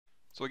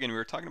So again, we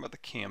were talking about the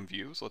cam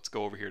view, so let's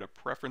go over here to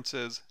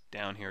Preferences,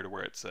 down here to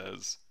where it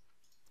says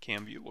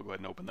Cam View. We'll go ahead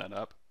and open that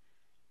up.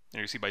 And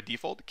you see by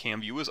default,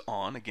 Cam View is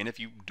on. Again, if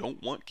you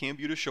don't want Cam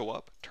View to show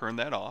up, turn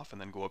that off and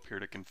then go up here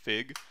to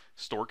Config,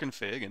 Store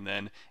Config, and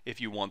then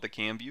if you want the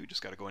Cam View,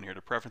 just got to go in here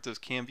to Preferences,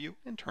 Cam View,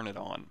 and turn it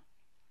on.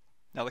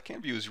 Now the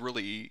Cam View is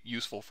really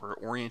useful for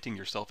orienting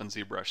yourself in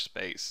ZBrush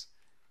space.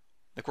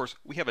 Of course,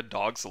 we have a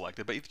dog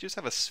selected, but if you just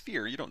have a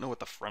sphere, you don't know what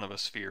the front of a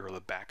sphere or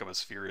the back of a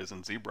sphere is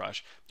in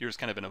ZBrush. You're just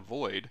kind of in a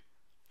void.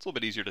 It's a little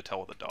bit easier to tell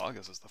what the dog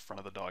is. This is the front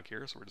of the dog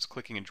here. So we're just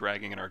clicking and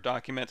dragging in our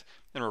document,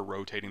 and we're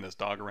rotating this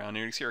dog around. And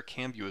you can see our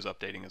cam view is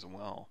updating as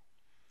well.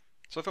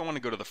 So if I want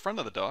to go to the front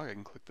of the dog, I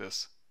can click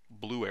this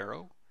blue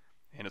arrow.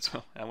 And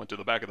I went to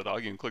the back of the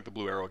dog. You can click the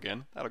blue arrow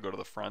again. That'll go to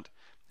the front.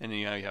 And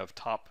then now you have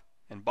top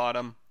and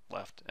bottom,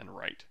 left and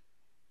right.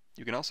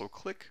 You can also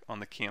click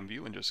on the cam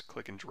view and just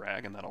click and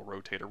drag, and that'll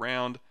rotate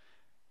around.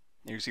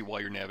 And you see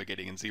while you're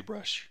navigating in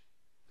ZBrush,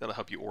 that'll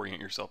help you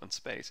orient yourself in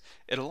space.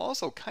 It'll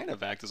also kind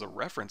of act as a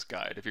reference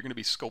guide. If you're going to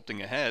be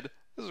sculpting ahead,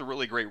 this is a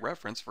really great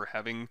reference for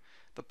having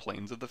the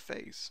planes of the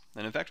face.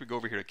 And in fact, we go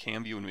over here to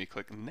Cam View and we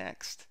click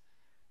Next.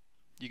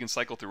 You can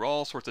cycle through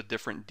all sorts of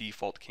different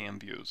default cam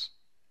views.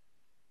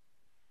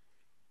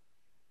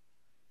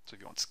 So if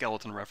you want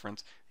skeleton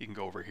reference, you can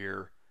go over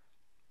here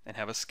and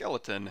have a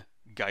skeleton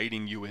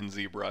guiding you in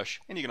ZBrush,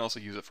 and you can also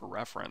use it for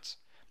reference.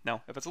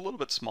 Now, if it's a little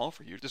bit small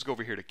for you, just go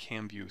over here to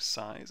Cam View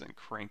Size and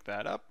crank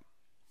that up.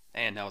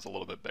 And now it's a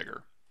little bit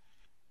bigger.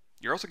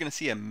 You're also going to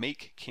see a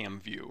Make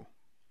Cam View.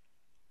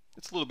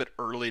 It's a little bit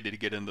early to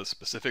get into the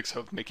specifics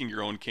of making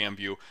your own cam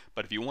view,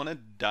 but if you want to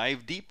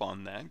dive deep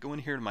on that, go in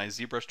here to my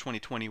ZBrush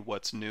 2020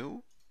 What's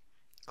New.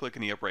 Click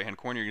in the upper right hand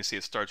corner, you're going to see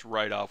it starts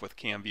right off with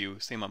cam view.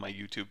 Same on my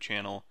YouTube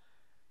channel,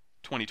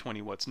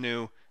 2020 What's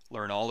New.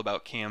 Learn all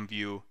about cam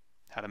view,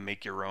 how to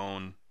make your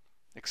own,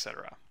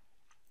 etc.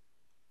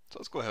 So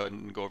let's go ahead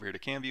and go over here to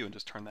cam view and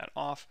just turn that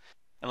off.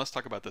 And let's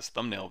talk about this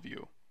thumbnail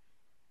view.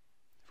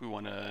 If we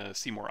want to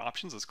see more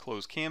options, let's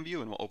close Cam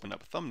View and we'll open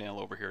up Thumbnail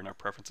over here in our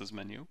Preferences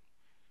menu.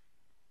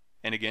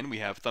 And again, we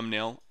have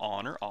Thumbnail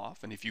on or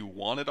off, and if you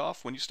want it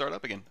off when you start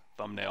up, again,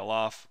 Thumbnail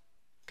off,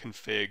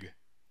 Config,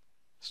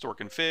 Store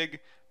Config,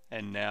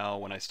 and now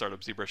when I start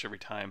up ZBrush every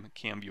time,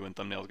 Cam View and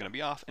Thumbnail is going to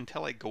be off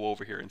until I go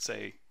over here and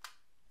say,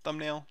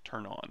 Thumbnail,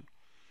 turn on.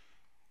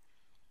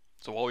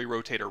 So while we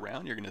rotate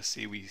around, you're going to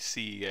see we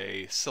see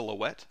a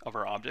silhouette of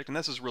our object, and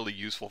this is really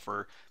useful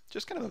for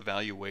just kind of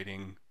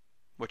evaluating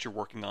what you're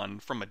working on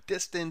from a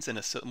distance in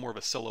more of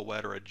a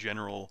silhouette or a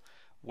general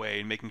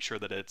way, making sure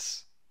that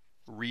it's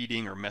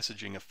reading or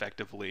messaging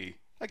effectively,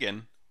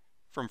 again,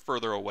 from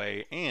further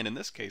away, and in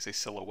this case, a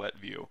silhouette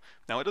view.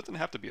 Now, it doesn't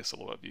have to be a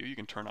silhouette view. You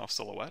can turn off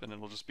silhouette and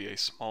it'll just be a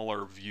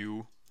smaller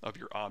view of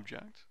your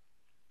object.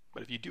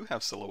 But if you do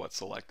have silhouette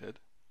selected,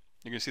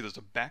 you're going to see there's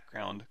a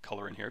background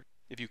color in here.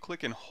 If you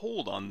click and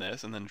hold on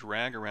this and then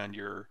drag around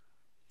your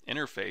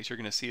interface, you're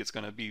going to see it's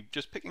going to be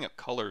just picking up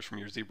colors from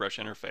your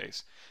ZBrush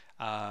interface.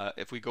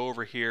 If we go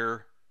over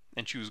here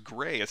and choose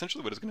gray,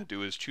 essentially what it's going to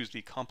do is choose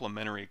the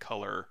complementary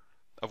color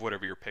of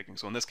whatever you're picking.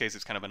 So in this case,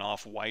 it's kind of an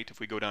off-white. If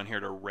we go down here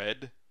to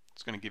red,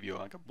 it's going to give you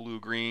like a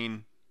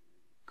blue-green.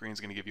 Green's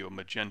going to give you a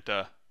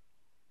magenta,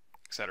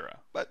 etc.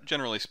 But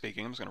generally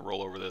speaking, I'm just going to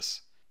roll over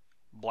this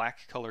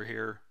black color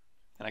here,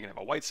 and I can have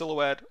a white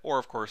silhouette, or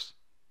of course,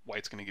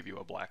 white's going to give you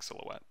a black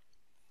silhouette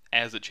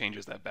as it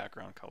changes that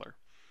background color.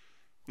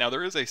 Now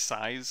there is a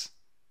size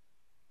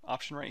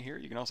option right here.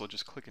 You can also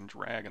just click and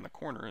drag in the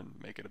corner and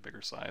make it a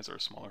bigger size or a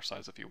smaller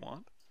size if you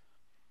want.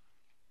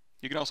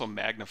 You can also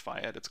magnify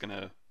it. It's going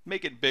to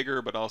make it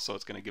bigger, but also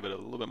it's going to give it a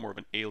little bit more of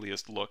an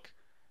aliased look.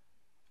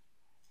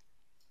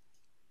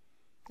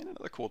 And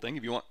another cool thing,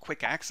 if you want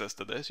quick access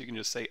to this, you can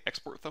just say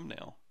export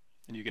thumbnail,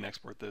 and you can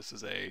export this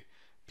as a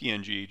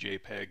PNG,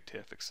 JPEG,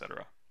 TIFF,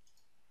 etc.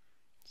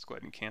 Let's go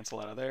ahead and cancel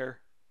out of there,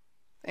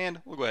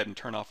 and we'll go ahead and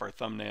turn off our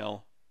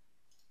thumbnail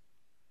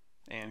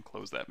and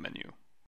close that menu.